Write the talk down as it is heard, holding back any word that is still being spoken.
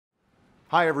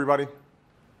Hi, everybody.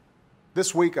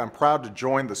 This week, I'm proud to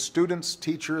join the students,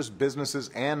 teachers, businesses,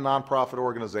 and nonprofit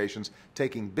organizations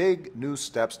taking big new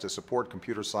steps to support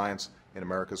computer science in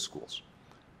America's schools.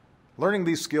 Learning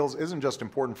these skills isn't just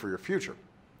important for your future,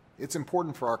 it's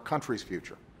important for our country's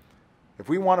future. If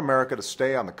we want America to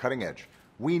stay on the cutting edge,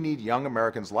 we need young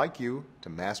Americans like you to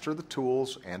master the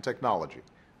tools and technology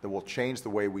that will change the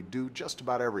way we do just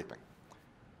about everything.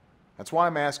 That's why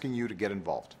I'm asking you to get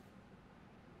involved.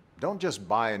 Don't just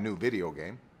buy a new video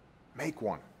game, make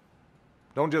one.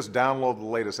 Don't just download the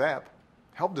latest app,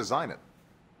 help design it.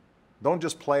 Don't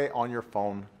just play on your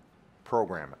phone,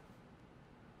 program it.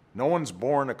 No one's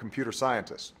born a computer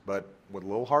scientist, but with a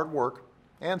little hard work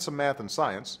and some math and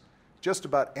science, just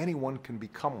about anyone can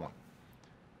become one.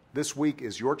 This week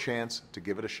is your chance to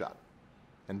give it a shot.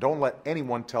 And don't let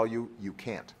anyone tell you you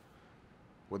can't.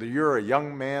 Whether you're a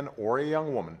young man or a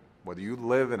young woman, whether you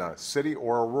live in a city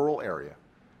or a rural area,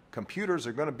 computers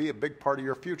are going to be a big part of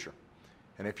your future.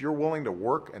 And if you're willing to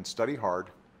work and study hard,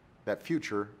 that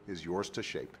future is yours to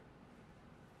shape.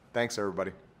 Thanks,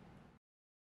 everybody.